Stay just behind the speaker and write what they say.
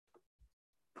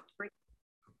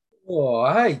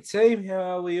Oh, hey team,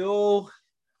 how are we all?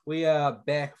 We are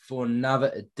back for another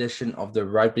edition of the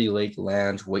Rugby League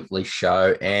Lounge weekly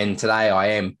show, and today I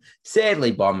am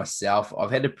sadly by myself. I've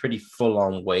had a pretty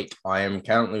full-on week. I am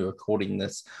currently recording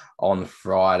this on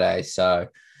Friday, so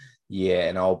yeah,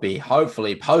 and I'll be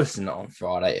hopefully posting it on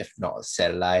Friday, if not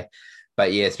Saturday.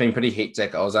 But yeah, it's been pretty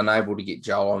hectic. I was unable to get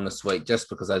Joel on this week just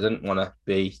because I didn't want to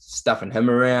be stuffing him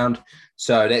around.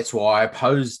 So that's why I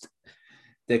posed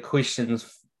the questions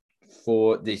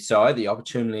for the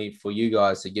opportunity for you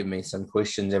guys to give me some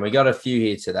questions. And we got a few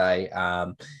here today.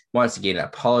 Once again,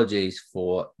 apologies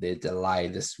for the delay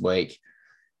this week.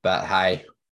 But hey,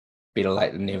 better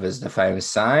late than never is the famous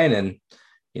saying. And,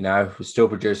 we're still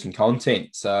producing content.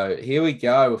 So here we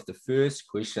go with the first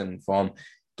question from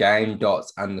game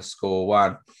dots underscore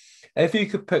one. If you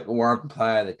could pick one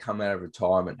player that come out of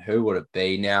retirement, who would it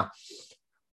be? Now,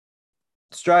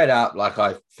 straight up, like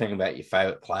I think about your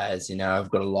favorite players, I've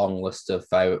got a long list of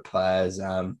favorite players.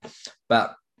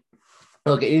 But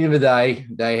look, at the end of the day,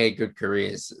 they had good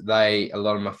careers. A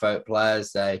lot of my favorite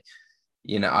players, I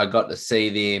got to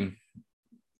see them,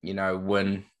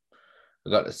 win. I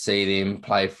got to see them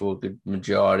play for a good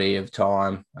majority of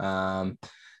time.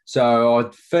 So I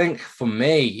think for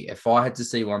me, if I had to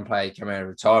see one player come out of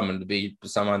retirement, to be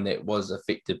someone that was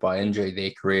affected by injury,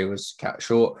 their career was cut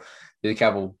short. There's a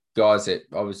couple guys that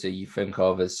obviously you think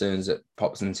of as soon as it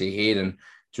pops into your head, and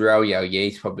Jarrell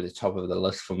Yo-Ye's probably the top of the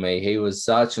list for me. He was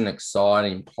such an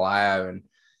exciting player, and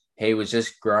he was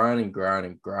just growing and growing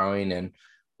and growing. And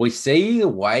we see the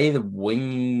way the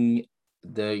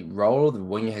role of the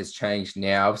winger has changed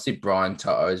now. Obviously, Brian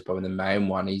Toto is probably the main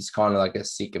one. He's kind of like a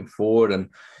second forward. And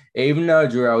even though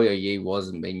Jarrell Yo-Ye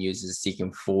wasn't being used as a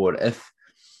second forward, if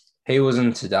he was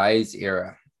in today's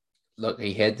era, look,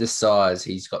 he had the size,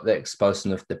 he's got that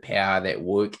explosiveness, the power, that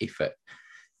work ethic.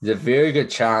 There's a very good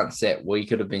chance that we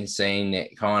could have been seeing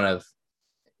that kind of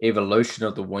evolution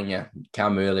of the winger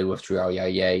come early with Jarrell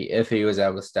Yo-Ye if he was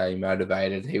able to stay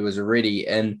motivated. He was already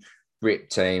in rep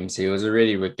teams. He was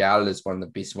already regarded as one of the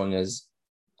best wingers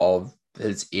of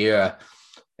his era.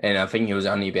 And I think he was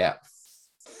only about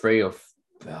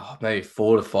maybe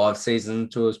 4 to 5 seasons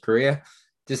into his career.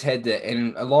 Just had that,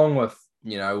 and along with,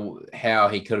 how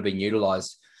he could have been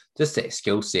utilized, just that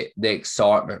skill set, the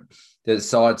excitement, the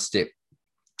sidestep.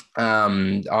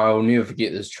 I'll never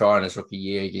forget this try in his rookie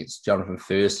year against Jonathan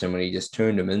Thurston when he just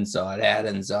turned him inside out,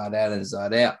 inside out,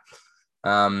 inside out.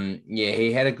 Yeah,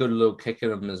 he had a good little kick at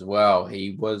him as well.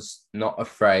 He was not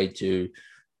afraid to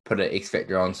put an X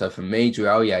factor on. So for me,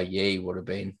 Jarrell Yo-Ye it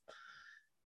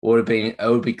would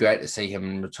be great to see him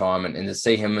in retirement and to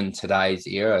see him in today's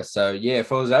era. So yeah,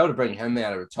 if I was able to bring him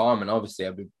out of retirement, obviously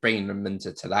I'd be bringing him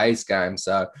into today's game.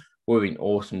 So it would have been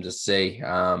awesome to see.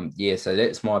 Yeah, so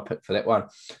that's my pick for that one.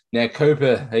 Now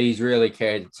Cooper, he's really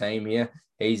carried the team here.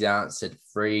 He's asked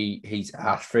three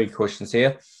questions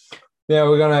here. Now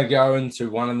we're gonna go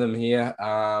into one of them here.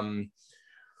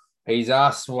 He's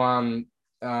asked one,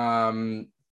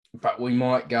 but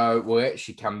we'll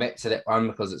actually come back to that one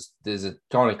because there's a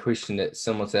kind of question that's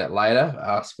similar to that later,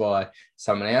 asked by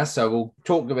someone else. So we'll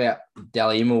talk about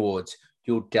Dally M Awards,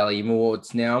 your Dally M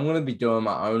Awards. Now I'm going to be doing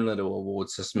my own little award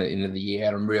system at the end of the year,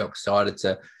 and I'm real excited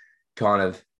to kind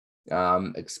of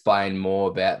explain more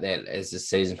about that as the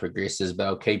season progresses, but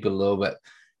I'll keep it a little bit,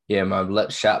 my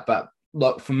lips shut. But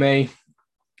look, for me,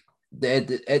 at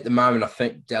the moment, I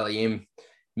think Dally M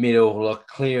middle. Look,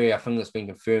 Cleary, I think it's been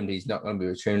confirmed he's not going to be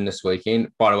returning this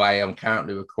weekend. By the way, I'm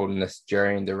currently recording this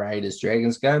during the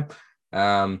Raiders-Dragons game.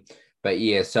 But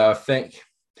yeah, so I think,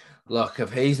 look,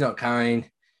 if he's not coming,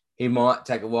 he might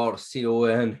take a while to settle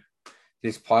in.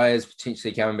 There's players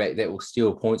potentially coming back that will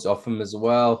steal points off him as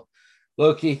well.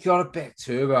 Look, he got a back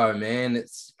turbo, man.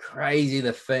 It's crazy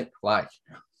to think, like,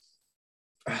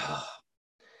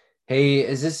 he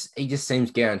just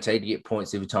seems guaranteed to get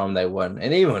points every time they win.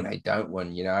 And even when they don't win,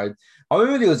 I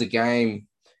remember there was a game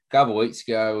a couple of weeks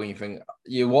ago when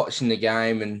you're watching the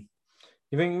game and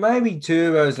you think maybe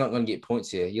Turbo's not going to get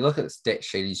points here. You look at the stat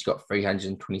sheet, he's got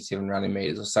 327 running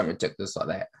meters or something ridiculous like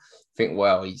that. Think,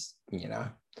 well, he's,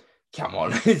 come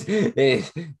on.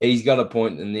 He's got a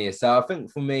point in there. So I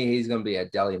think for me, he's going to be a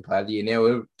Dalian player of the year. Now,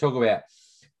 we'll talk about,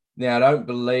 I don't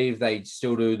believe they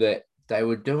still do that. They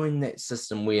were doing that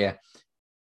system where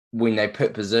when they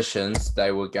put positions,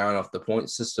 they were going off the point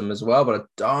system as well, but I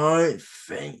don't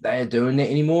think they are doing that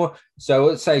anymore. So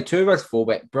let's say Turbo's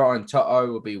fullback, Brian Toto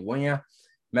will be winger.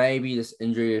 Maybe this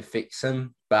injury affects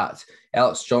him, but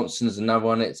Alex Johnson is another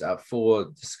one that's up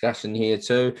for discussion here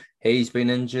too. He's been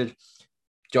injured.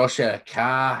 Josh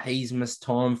Adokar, he's missed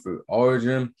time through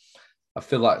Origin. I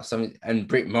feel like and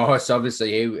Brett Morris,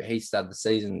 obviously, he started the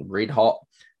season red hot.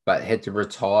 but had to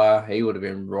retire. He would have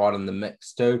been right in the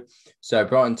mix too. So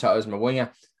Brighton Toto is my winger.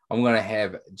 I'm going to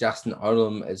have Justin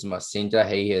Odom as my centre.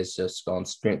 He has just gone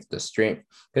strength to strength.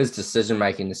 His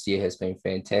decision-making this year has been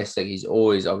fantastic. He's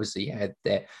always obviously had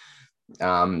that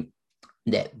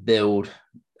build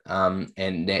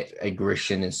and that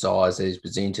aggression and size that he's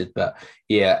presented. But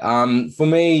yeah, for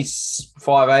me,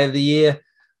 5A of the year.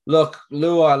 Look,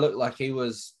 Luai looked like he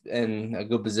was in a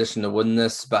good position to win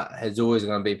this, but he's always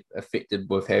going to be affected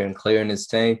with having Clear in his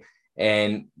team.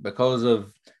 And because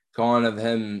of kind of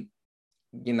him,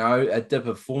 a dip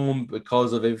of form,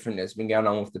 because of everything that's been going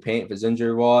on with the Panthers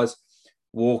injury-wise,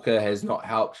 Walker has not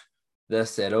helped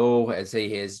this at all, as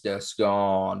he has just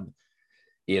gone.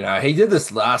 He did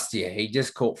this last year. He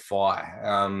just caught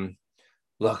fire.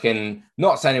 Look, and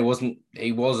not saying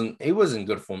he was in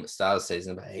good form at the start of the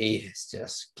season, but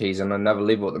he's on another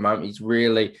level at the moment. He's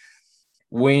really,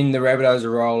 when the Rabbitohs are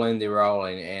rolling, they're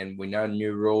rolling. And we know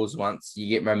new rules. Once you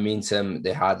get momentum,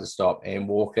 they're hard to stop. And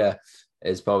Walker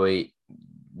is probably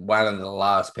one of the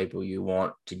last people you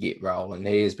want to get rolling.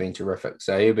 He has been terrific.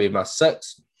 So he'll be my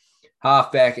 6th.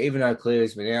 Halfback, even though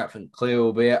Cleary's been out, I think Clear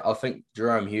will be out. I think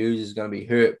Jerome Hughes is going to be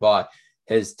hurt by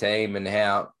his team and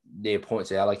how their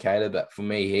points are allocated. But for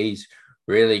me, he's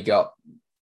really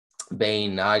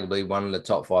been arguably one of the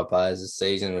top 5 players this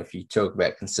season. If you talk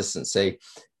about consistency,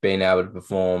 being able to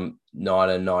perform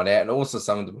night in, night out, and also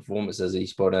some of the performances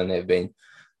he's put in have been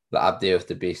up there with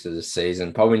the best of the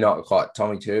season. Probably not quite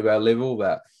Tommy Turbo level,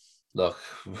 but look,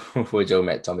 we're talking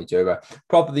about Tommy Turbo.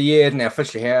 Prop of the year, now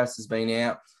Fisher Harris has been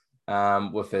out.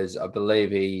 With his, I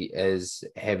believe he is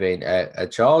having a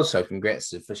child, so congrats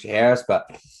to Fisher Harris. But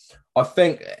I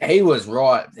think he was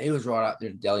right. He was right up there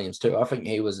in Delians too. I think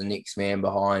he was the next man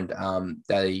behind not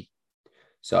Daly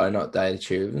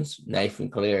Chervins, Nathan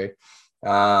Cleary.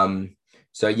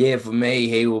 So yeah, for me,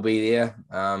 he will be there.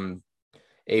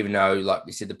 Even though, like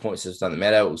we said, the points just doesn't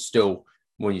matter. It will still,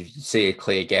 when you see a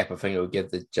clear gap, I think it will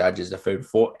give the judges a food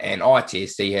for thought. And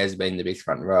ITSC has been the best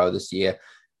front row this year,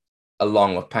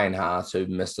 along with Payne Haas, who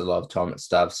missed a lot of time at the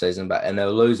start of the season. But in a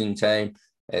losing team,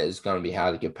 it's going to be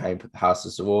hard to give Payne Haas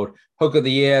this award. Hook of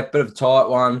the year, bit of a tight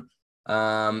one.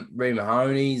 Reed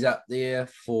Mahoney's up there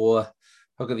for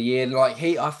Hook of the year. I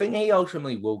think he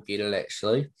ultimately will get it,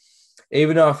 actually.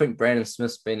 Even though I think Brandon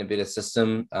Smith's been a better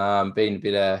system, been a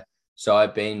better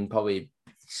side, been probably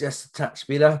just a touch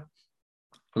better.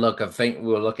 Look, I think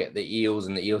we'll look at the Eels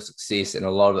and the Eel success, and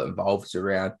a lot of it involves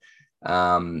around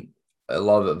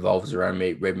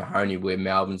Reed Mahoney, where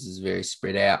Melbourne's is very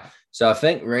spread out. So I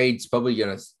think Reed's probably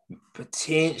going to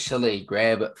potentially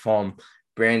grab it from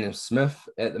Brandon Smith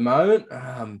at the moment.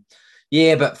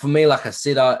 But for me, like I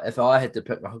said, if I had to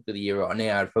pick my Hook of the year right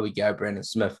now, I'd probably go Brandon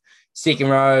Smith. Second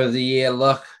row of the year,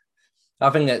 look, I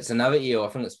think that's another Eel. I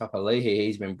think it's Papali'i.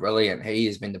 He's been brilliant. He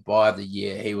has been the buy of the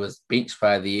year. He was bench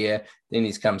player of the year. Then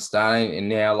he's come starting. And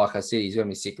now, like I said, he's going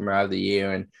to be second row of the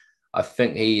year. And I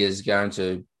think he is going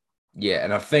to,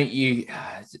 and I think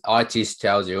ITS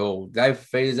tells you all. Dave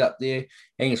Feeder's up there.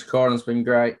 Angus Crichton's been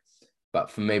great.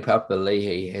 But for me,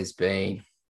 Papali'i has been,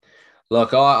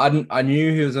 look, I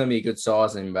knew he was going to be a good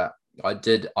sizing, but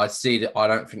I see that I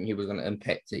don't think he was going to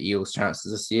impact the Eels'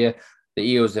 chances this year. The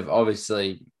Eels have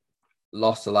obviously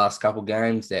lost the last couple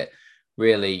games that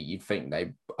really I think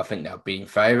they're being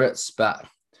favourites. But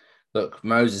look,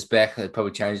 Moses back, they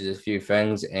probably changes a few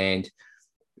things. And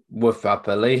with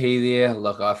Papali'i there,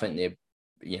 look, I think they're,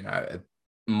 a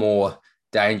more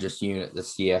dangerous unit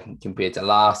this year compared to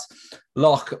last.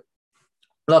 Lock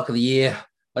of the year,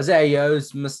 Isaiah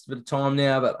Yo's missed a bit of time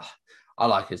now, but I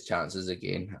like his chances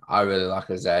again. I really like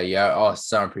Isaiah Yo. Oh,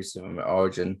 so impressive in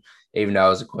Origin, even though I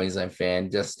was a Queensland fan.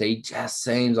 He just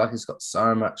seems like he's got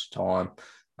so much time.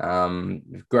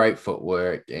 Great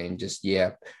footwork and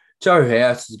Joe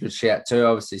House is a good shout too.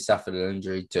 Obviously suffered an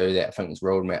injury too that I think has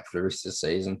ruled him out for the rest of the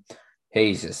season.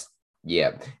 He's just,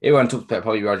 everyone talks about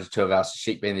probably Roger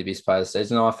Tuivasa-Sheck being the best player this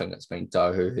season. I think it's been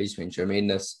Tohu. He's been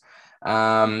tremendous.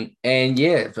 I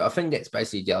think that's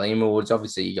basically Dally Awards.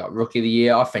 Obviously, you got Rookie of the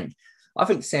Year. I think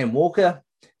Sam Walker,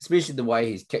 especially the way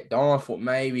he's kicked on, I thought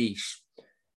maybe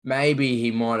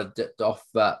he might have dipped off,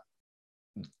 but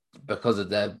because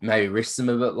of maybe rest him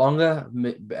a bit longer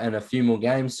and a few more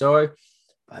games, sorry.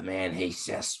 But man, he's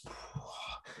just,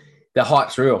 the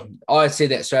hype's real. I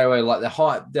said that straight away, like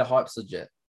the hype's legit.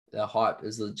 The hype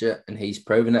is legit and he's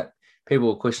proven it. People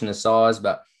will question the size,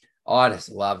 but I just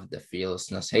love the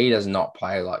fearlessness. He does not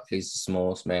play like he's the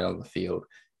smallest man on the field.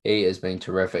 He has been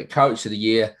terrific. Coach of the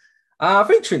year. I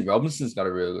think Trent Robinson's got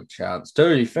a really good chance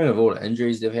too. You think of all the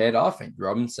injuries they've had, I think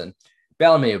Robinson,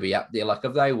 Bellamy will be up there. Like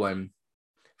if they win,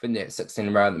 I think they're at 16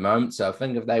 in a row at the moment. So I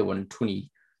think if they win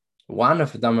one,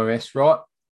 if I've done my maths right.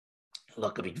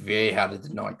 Look, it'd be very hard to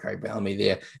deny Craig Bellamy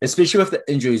there, especially with the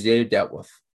injuries they've dealt with.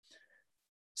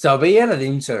 So I'll be out of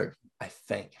them too, I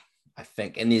think.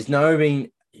 And there's no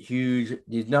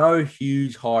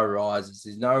huge high rises.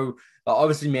 There's no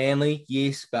obviously Manly,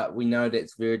 yes, but we know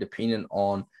that's very dependent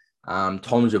on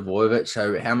Tom Javovic.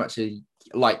 So how much Des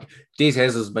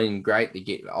Hasler's been great to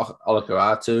get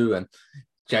Olakaratu and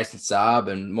Jason Saab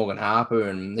and Morgan Harper,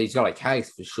 and he's got a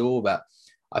case for sure. But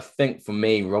I think for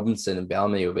me, Robinson and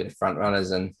Bellamy will be the front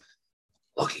runners. And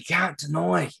look, you can't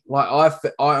deny. I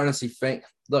honestly think.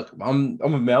 Look, I'm a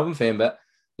Melbourne fan, but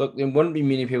look, there wouldn't be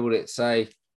many people that say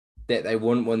that they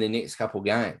wouldn't win their next couple of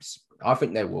games. I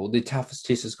think they will. The toughest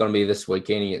test is going to be this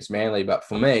weekend against Manly. But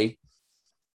for me,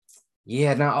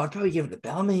 yeah, no, I'd probably give it to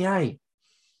Bellamy, eh?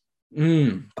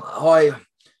 Even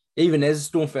as a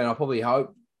Storm fan, I probably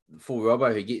hope for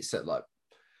Robbo who gets it.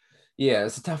 Yeah,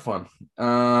 it's a tough one.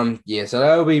 Yeah, so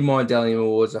that'll be my Dalian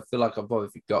Awards. I feel like I've probably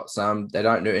got some. They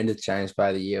don't do Interchange Player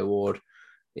of the Year award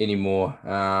anymore.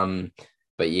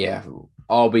 But yeah,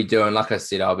 I'll be doing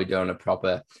a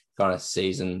proper kind of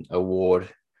season award,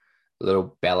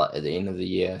 little ballot at the end of the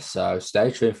year. So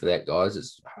stay tuned for that, guys.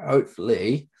 It's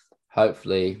hopefully,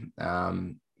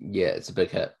 it's a big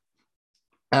hit.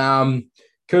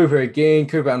 Cooper again,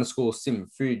 Cooper _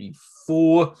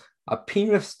 734. Are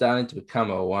Penrith starting to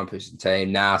become a one-person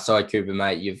team? Nah, sorry, Cooper,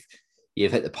 mate. You've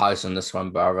hit the post on this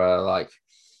one, brother. Like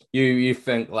you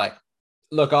think look,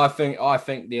 I think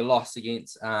their loss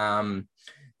against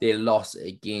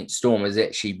Storm has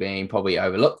actually been probably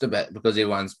overlooked a bit because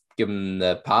everyone's given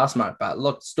the pass mark. But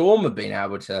look, Storm have been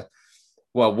able to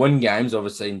win games,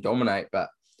 obviously, and dominate. But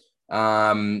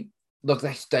look,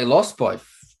 they lost by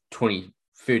 20,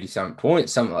 30 something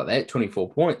points, something like that,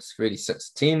 24 points,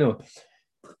 36-10 or.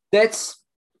 That's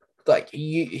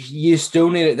you still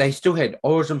need it. They still had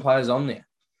Origin players on there.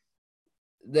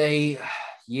 But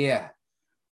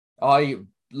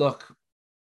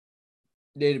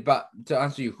to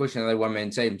answer your question, they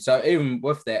one-man team. So even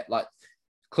with that,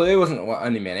 Clear wasn't the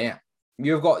only man out.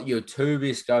 You've got your two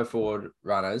best go-forward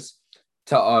runners,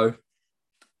 To'o,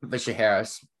 Fisher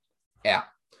Harris, out.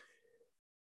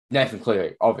 Nathan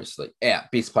Cleary, obviously,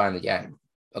 out. Best player in the game,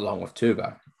 along with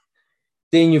Turbo.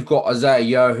 Then you've got Isaiah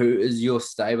Yeo, who is your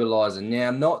stabiliser.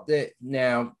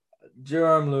 Now,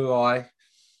 Jerome Luai,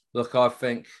 look, I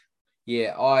think,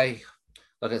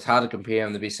 it's hard to compare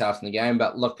him to the best half in the game,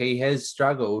 but look, he has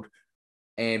struggled,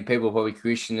 and people are probably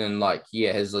questioning,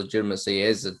 his legitimacy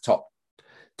as a top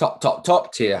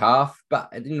tier half.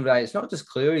 But at the end of the day, it's not just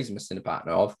Cleary he's missing a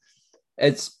partner of.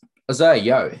 It's Isaiah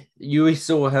Yeo. You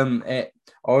saw him at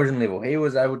Origin level. He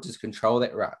was able to control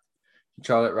that ruck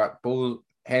ball.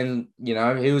 And,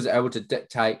 he was able to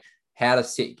dictate how to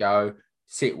set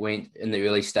went in the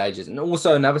early stages. And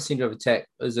also another centre of attack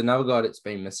is another guy that's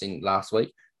been missing last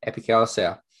week, Api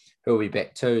Kalasau, who will be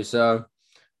back too. So,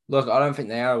 look, I don't think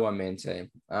they are a one-man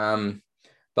team.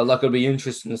 But, look, it'll be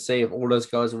interesting to see if all those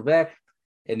guys are back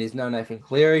and there's no Nathan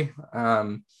Cleary.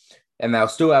 And they were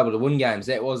still able to win games.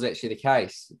 That was actually the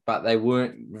case. But they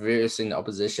weren't reversing the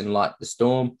opposition like the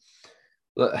Storm.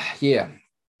 Look,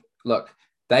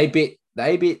 they bet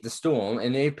the Storm,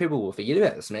 and people will forget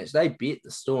about this match. They bet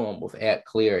the Storm without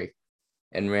Cleary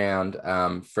in round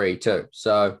 3 too.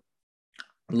 So,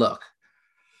 look,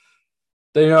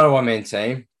 they're not a one-man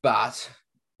team, but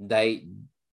it's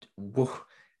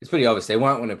pretty obvious they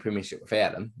won't win a premiership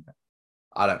without him,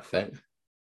 I don't think.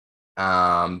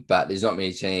 But there's not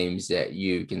many teams that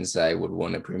you can say would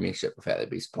win a premiership without their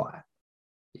best player.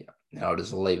 Yeah, and I'll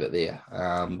just leave it there.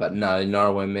 But no, not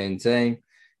a one-man team.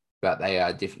 But they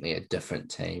are definitely a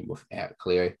different team without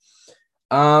Cleary.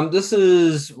 I want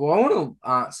to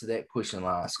answer that question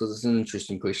last because it's an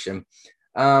interesting question.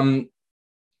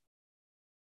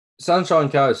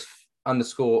 Sunshine Coast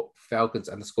 _Falcons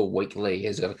 _weekly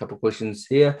has got a couple of questions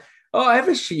here. I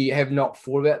have not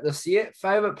thought about this yet.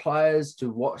 Favorite players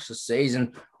to watch the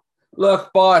season?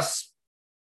 Look, boss,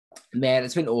 man,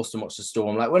 it's been awesome to watch the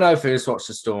Storm. When I first watched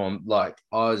the Storm, I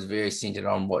was very centered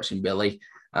on watching Billy.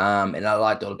 And I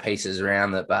liked all the pieces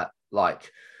around it. But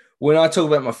when I talk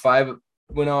about my favorite,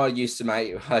 when I used to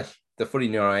make the footy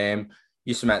nerd I am,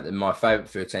 used to make my favorite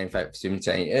 13, favorite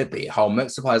 17, it'd be a whole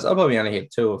mix of players. I probably only have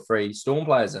 2 or 3 Storm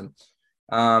players in.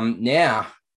 Now,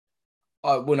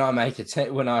 when I make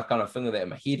when I kind of think that in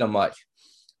my head, I'm like,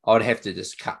 I'd have to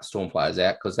just cut Storm players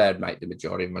out because they'd make the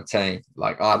majority of my team.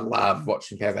 I love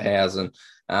watching Paverhausen,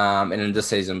 and in this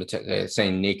season particularly, I've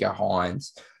seen Nico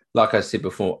Hines. Like I said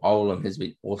before, Olam has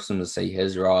been awesome to see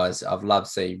his rise. I've loved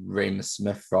seeing Remus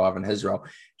Smith thrive in his role.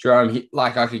 Jerome,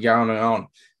 I could go on and on.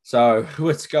 So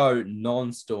let's go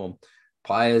non-Storm.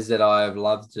 players that I've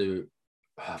loved to,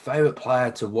 favorite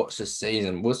player to watch this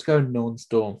season. Let's go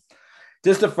non-Storm.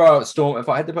 Just to throw out Storm, if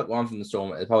I had to pick one from the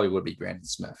Storm, it probably would be Brandon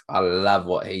Smith. I love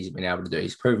what he's been able to do.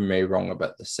 He's proven me wrong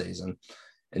about this season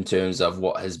in terms of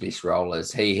what his best role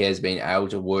is. He has been able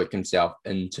to work himself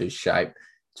into shape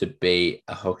to be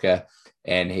a hooker,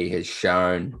 and he has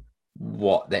shown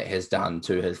what that has done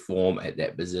to his form at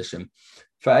that position.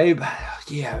 Fabe,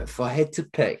 yeah, if I had to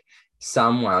pick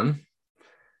someone,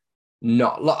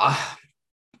 not like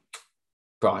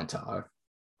Brian Taho,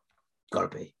 gotta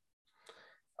be.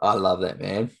 I love that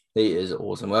man. He is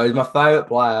awesome. Well, he's my favorite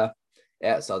player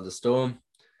outside the Storm.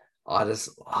 I was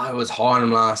high on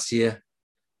him last year.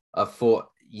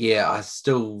 I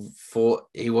still thought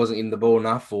he wasn't getting the ball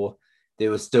enough, or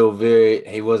there was still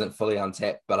he wasn't fully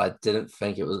untapped, but I didn't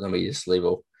think it was going to be this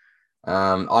level.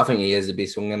 I think he is the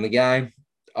best winger in the game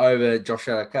over Josh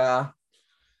Adokar.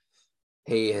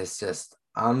 He is just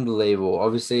unbelievable.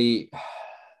 Obviously,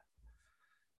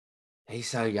 he's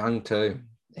so young too.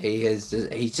 He's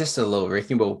just a little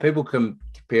wrecking ball. People can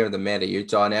compare him to Matty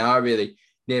Utah. Now, I really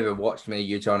never watched Matty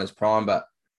Utah in his prime, but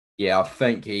yeah, I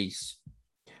think he's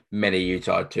Matty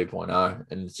Utah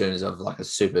 2.0 in terms of like a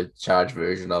supercharged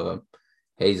version of him.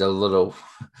 He's a little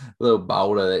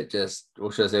boulder that just,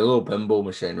 or should I say, a little pinball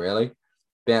machine, really.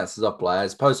 Bounces off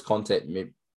players. Post-contact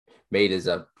meters,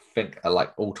 I think, are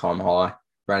like all-time high.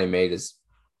 Running meters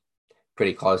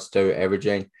pretty close to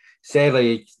averaging.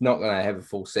 Sadly, he's not going to have a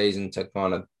full season to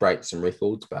kind of break some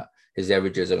records, but his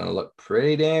averages are going to look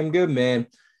pretty damn good, man.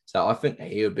 So I think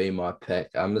he would be my pick.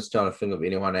 I'm just trying to think of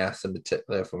anyone else in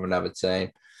particular from another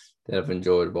team that I've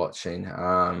enjoyed watching.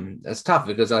 It's tough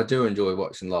because I do enjoy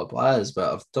watching a lot of players,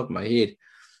 but off the top of my head,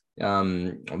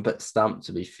 I'm a bit stumped,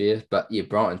 to be fair. But yeah,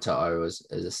 Brighton To'o is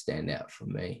a standout for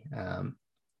me.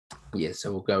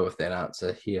 So we'll go with that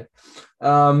answer here.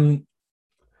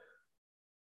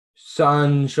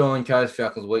 Sunshine Coast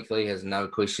Falcons Weekly has another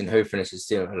question. Who finishes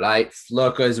 7th and 8th?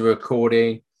 Look, as we're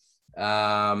recording,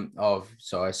 I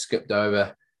skipped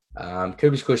over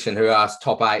Cooper's question, who asked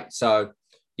top 8. So,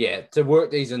 yeah, to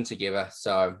work these in together.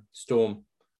 So, Storm,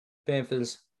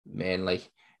 Panthers, Manly.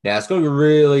 Now, it's going to be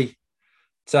really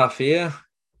tough here.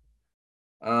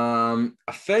 I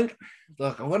think,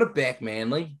 look, I want to back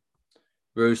Manly,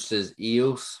 Roosters,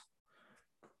 Eels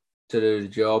to do the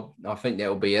job. I think that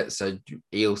will be it. So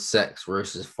Eels 6,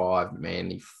 Roosters 5,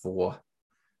 Manly 4. I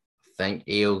think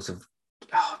Eels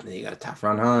they got a tough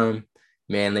run home.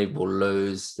 Manly will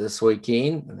lose this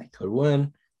weekend and they could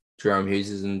win. Jerome Hughes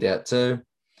is in doubt too,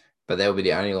 but they'll be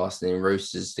the only loss. And then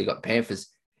Roosters, they got Panthers.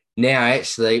 Now,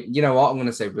 actually, you know what? I'm going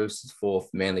to say Roosters 4th,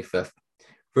 Manly 5th.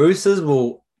 Roosters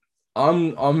will.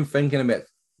 I'm thinking about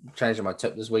changing my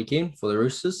tip this weekend for the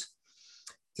Roosters.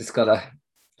 Just gotta.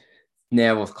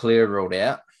 Now with Clear ruled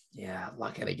out, yeah,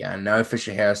 luck at it again. No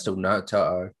Fisher Harris, still no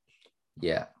To'o.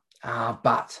 Yeah.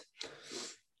 But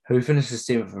who finishes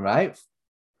 7th and 8th?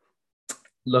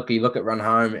 Look at run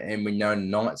home, and we know the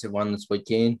Knights have won this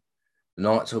weekend. The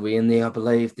Knights will be in there, I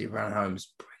believe. Their run home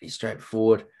is pretty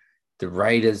straightforward. The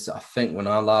Raiders, I think when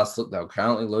I last looked, they were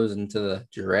currently losing to the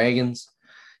Dragons.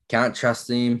 Can't trust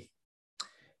them.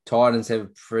 Titans have a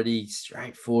pretty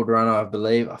straightforward run, I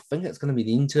believe. I think it's going to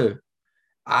be them too.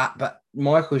 But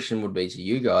my question would be to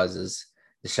you guys is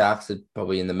the Sharks are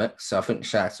probably in the mix. So I think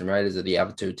Sharks and Raiders are the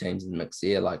other two teams in the mix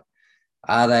there. Like,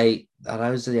 are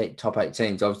those the top 8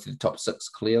 teams? Obviously the top 6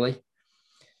 clearly.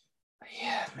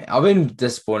 Yeah, man, I've been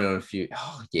disappointed in a few.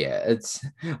 I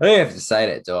don't have to say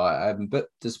that, do I? I'm a bit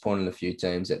disappointed in a few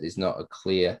teams that there's not a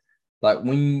clear, like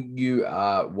when you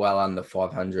are well under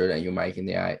 500 and you're making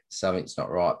the 8, something's not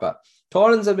right. But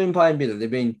Titans have been playing better. They've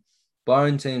been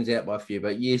blowing teams out by a few,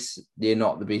 but yes, they're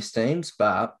not the best teams,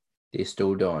 but they're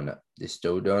still doing it.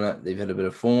 They've had a bit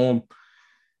of form.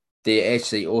 They're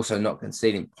actually also not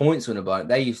conceding points when they're blowing.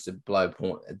 They used to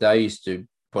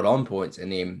put on points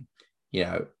and then,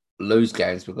 lose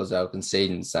games because they were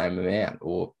conceding the same amount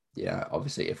or,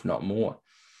 obviously, if not more.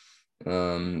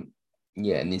 And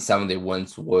then some of their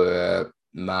wins were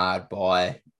marred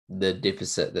by the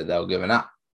deficit that they were giving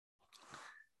up.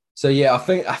 So, yeah, I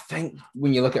think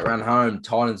when you look at run home,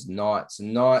 Titans, Knights,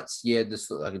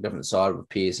 this looked like a different side with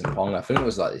Pierce and Ponga. I think it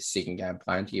was like their second game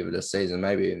playing together this season,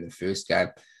 maybe in the first game.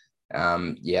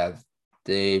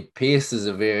 The Pierce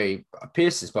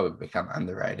is probably become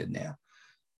underrated now.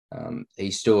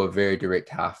 He's still a very direct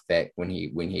halfback when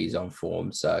he's on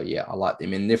form. So, yeah, I like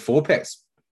them. And their 4-packs,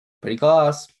 pretty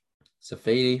class.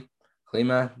 Safidi,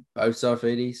 Klima, both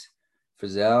Safidis,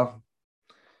 Frizzell.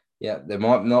 Yeah, they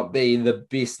might not be the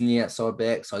best in the outside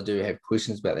backs. I do have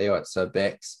questions about the outside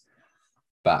backs.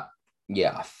 But,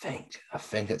 yeah, I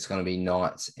think it's going to be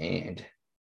Knights and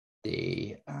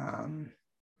the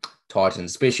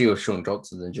Titans, especially with Sean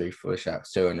Johnson's injury for the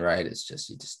Sharks too, and Raiders.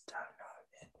 You just don't know,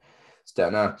 man. Just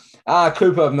don't know.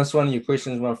 Cooper, I've missed one of your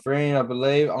questions, my friend, I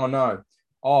believe. Oh, no.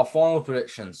 Oh, final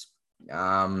predictions.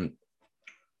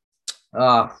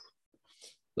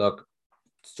 Look,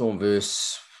 Storm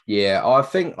versus,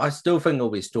 I still think it'll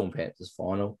be Storm Panthers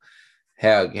final.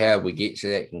 How we get to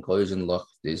that conclusion, look,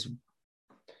 there's,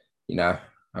 I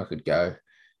could go,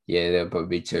 they'll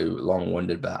probably be too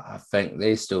long-winded, but I think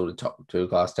they're still the top two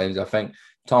class teams. I think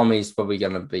Tommy's probably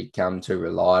going to become too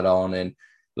relied on. And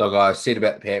look, I said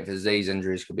about the Panthers, these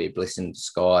injuries could be a blessing in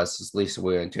disguise. There's less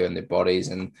wear and tear on their bodies,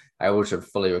 and they all should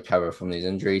fully recover from these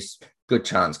injuries. Good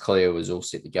chance Clear was all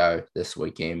set to go this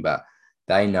weekend, but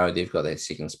they know they've got that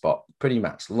second spot pretty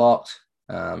much locked,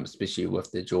 especially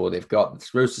with the draw they've got.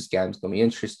 This Roosters game's going to be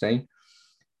interesting,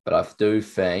 but I do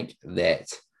think that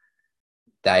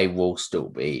they will still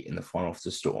be in the final for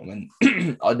the Storm.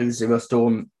 And I do see my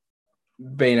Storm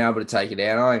being able to take it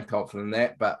out. I am confident in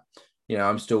that, but,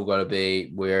 I'm still got to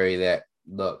be wary that,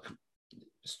 look,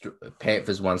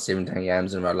 Panthers won 17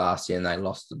 games in a row last year and they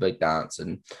lost the big dance,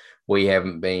 and we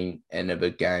haven't been in a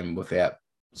big game without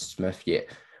Smith yet.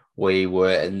 We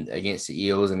were against the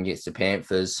Eels and against the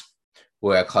Panthers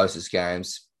were our closest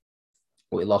games.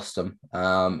 We lost them.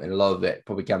 And a lot of that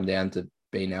probably come down to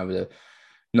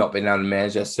not being able to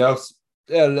manage ourselves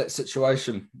out of that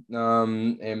situation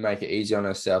and make it easy on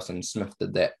ourselves. And Smith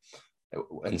did that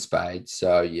in spades.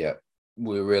 So,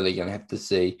 we're really going to have to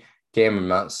see Cameron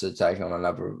Munster take on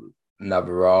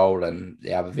another role, and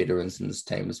the other veterans in this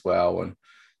team as well. And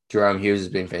Jerome Hughes has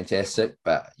been fantastic,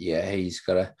 but he's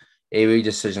got every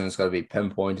decision has got to be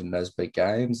pinpointed in those big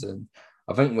games, and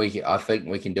I think we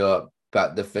can do it.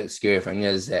 But the scary thing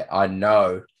is that I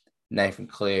know Nathan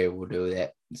Clear will do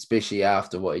that, especially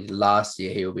after what he did last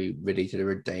year. He'll be ready to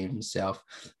redeem himself.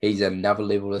 He's at another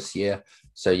level this year.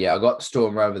 So I got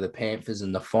Storm over the Panthers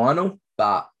in the final,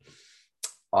 but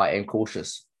I am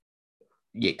cautious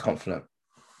yet confident.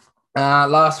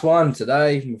 Last one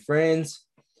today, my friends.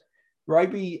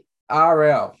 Rugby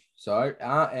RL. So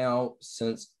RL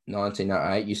since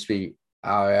 1908 used to be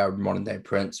RL modern day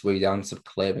Prince. We've done some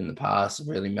collab in the past.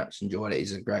 Really much enjoyed it.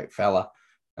 He's a great fella.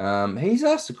 He's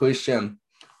asked a question: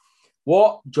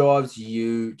 what drives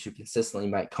you to consistently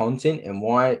make content, and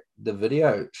why the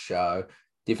video show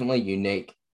definitely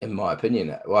unique in my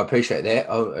opinion? Well, I appreciate that.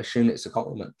 I assume it's a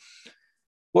compliment.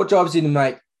 What drives you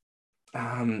to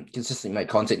consistently make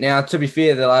content? Now, to be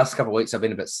fair, the last couple of weeks I've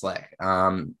been a bit slack,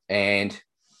 and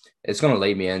it's going to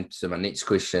lead me into my next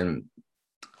question,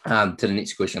 to the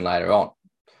next question later on.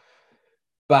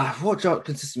 But what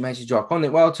consistently makes you drive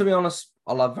content? Well, to be honest,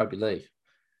 I love rugby league.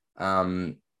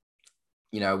 When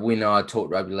I talk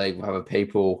rugby league with other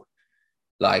people,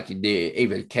 like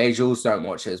either casuals don't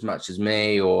watch it as much as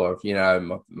me, or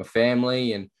my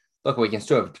family, and look, we can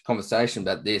still have a conversation,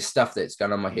 but there's stuff that's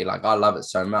going on in my head. Like, I love it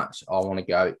so much. I want to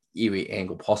go every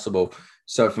angle possible.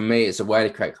 So for me, it's a way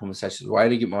to create conversations, a way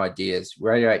to get my ideas,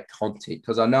 way to create content,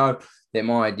 because I know that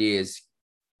my ideas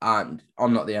I'm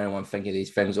not the only one thinking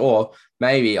these things, or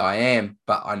maybe I am,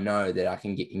 but I know that I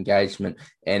can get engagement.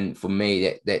 And for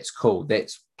me, that's cool.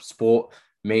 That's sport.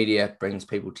 Media brings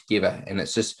people together, and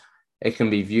it can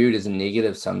be viewed as a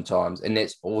negative sometimes. And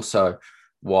that's also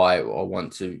why I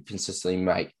want to consistently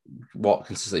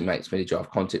makes me to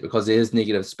drive content, because there's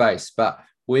negative space, but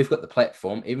we've got the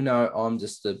platform. Even though I'm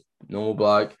just a normal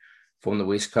bloke from the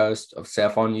west coast of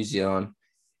South Island, New Zealand,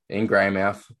 in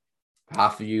Greymouth,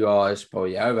 half of you guys,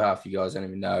 probably over half of you guys, don't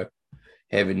even know,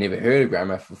 have never heard of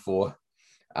Greymouth before.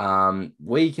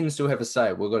 We can still have a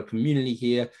say. We've got a community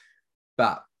here,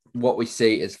 but what we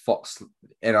see is Fox,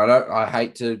 and I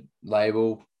hate to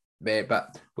label bad,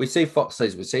 but we see Fox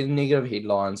News, we see the negative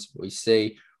headlines, we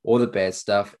see all the bad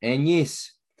stuff, and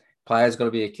yes, players got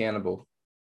to be accountable.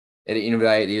 At the end of the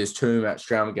day, there's too much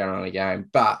drama going on in the game,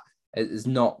 but it is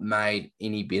not made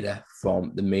any better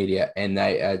from the media, and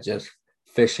they are just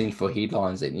fishing for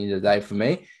headlines at the end of the day for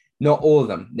me. Not all of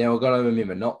them. Now, we've got to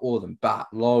remember, not all of them, but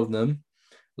a lot of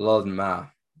them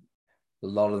are. A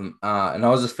lot of them are. And I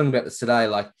was just thinking about this today,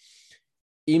 like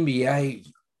NBA,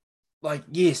 like,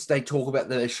 yes, they talk about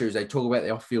the issues, they talk about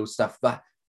the off-field stuff, but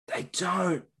they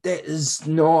don't. That is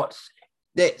not,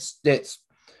 that's,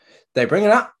 they bring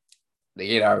it up, they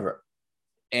get over it.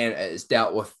 And it's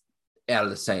dealt with out of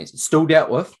the scenes. It's still dealt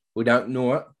with. We don't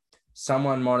ignore it.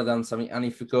 Someone might have done something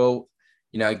unethical,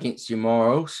 against your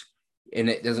morals. And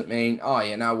it doesn't mean,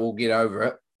 we'll get over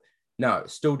it. No,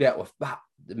 it's still dealt with. But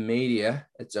the media,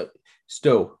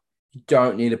 still, you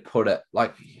don't need to put it,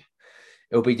 like,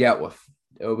 it'll be dealt with.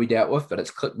 we dealt with, but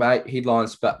it's clickbait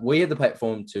headlines. But we have the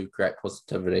platform to create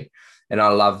positivity, and I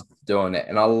love doing it.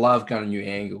 And I love going to new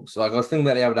angles. Like I was thinking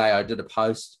about the other day, I did a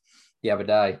post the other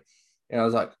day, and I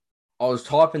was like, I was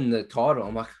typing the title.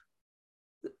 I'm like,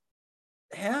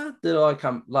 how did I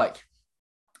come? Like,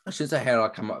 I should say, how did I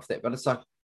come up with that? But it's like,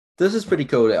 this is pretty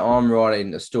cool that I'm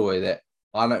writing a story that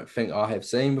I don't think I have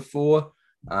seen before.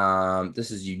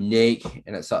 This is unique,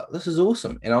 and it's like, this is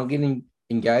awesome, and I'm getting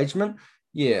engagement.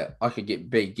 Yeah, I could get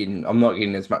big, getting. I'm not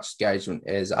getting as much engagement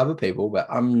as other people, but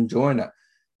I'm enjoying it,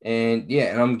 and yeah,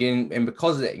 and I'm getting, and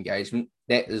because of that engagement,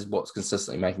 that is what's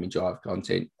consistently making me drive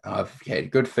content. I've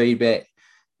had good feedback,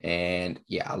 and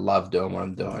yeah, I love doing what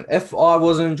I'm doing. If I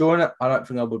wasn't enjoying it, I don't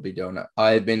think I would be doing it.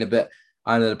 I've been a bit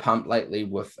under the pump lately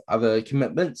with other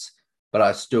commitments, but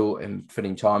I still am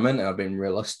fitting time in, and I've been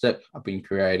realistic. I've been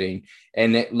creating,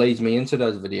 and that leads me into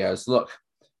those videos. Look,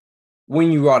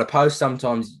 when you write a post,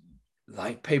 sometimes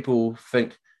like people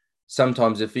think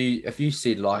sometimes if you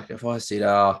said, like, if I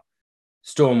said,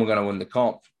 Storm we're gonna win the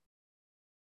comp,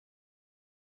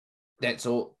 that's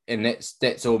all, and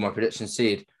that's all my prediction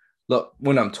said. Look,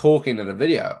 when I'm talking in a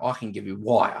video, I can give you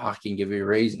why, I can give you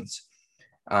reasons.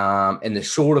 And the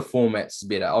shorter formats is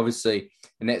better, obviously,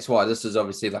 and that's why this is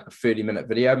obviously like a 30-minute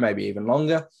video, maybe even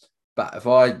longer. But if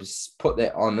I just put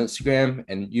that on Instagram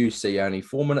and you see only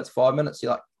 4 minutes, 5 minutes,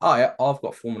 you're like, oh yeah, I've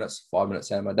got 4 minutes, 5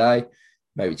 minutes out of my day,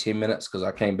 maybe 10 minutes because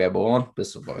I can babble on.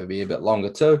 This will probably be a bit longer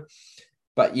too.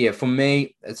 But yeah, for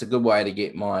me, it's a good way to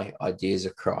get my ideas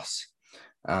across,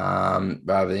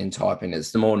 rather than typing.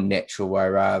 It's the more natural way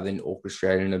rather than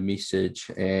orchestrating a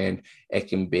message, and it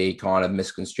can be kind of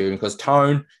misconstrued because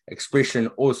tone, expression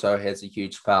also has a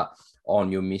huge part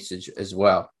on your message as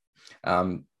well.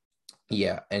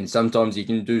 Yeah, and sometimes you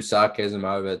can do sarcasm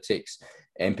over text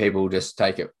and people just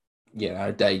take it,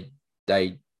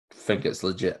 they think it's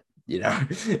legit,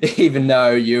 even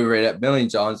though you read it a million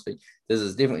times, think this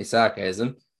is definitely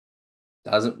sarcasm.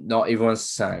 Not everyone's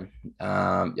the same.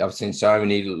 I've seen so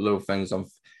many little things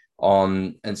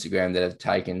on Instagram that have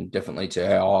taken differently to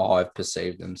how I've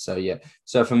perceived them. So yeah.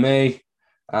 So for me,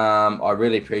 I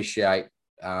really appreciate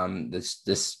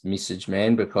this message,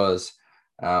 man, because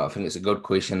I think it's a good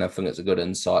question. I think it's a good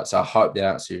insight. So I hope that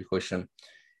answers your question.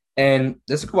 And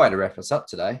that's a good way to wrap us up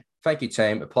today. Thank you,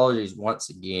 team. Apologies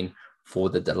once again for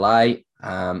the delay.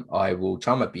 I will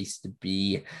try my best to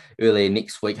be earlier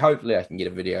next week. Hopefully I can get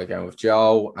a video going with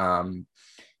Joel.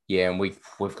 Yeah, and we've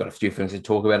got a few things to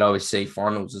talk about. Obviously,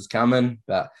 finals is coming,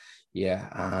 but yeah,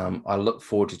 I look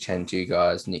forward to chatting to you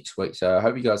guys next week. So I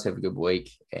hope you guys have a good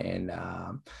week, and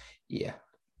yeah,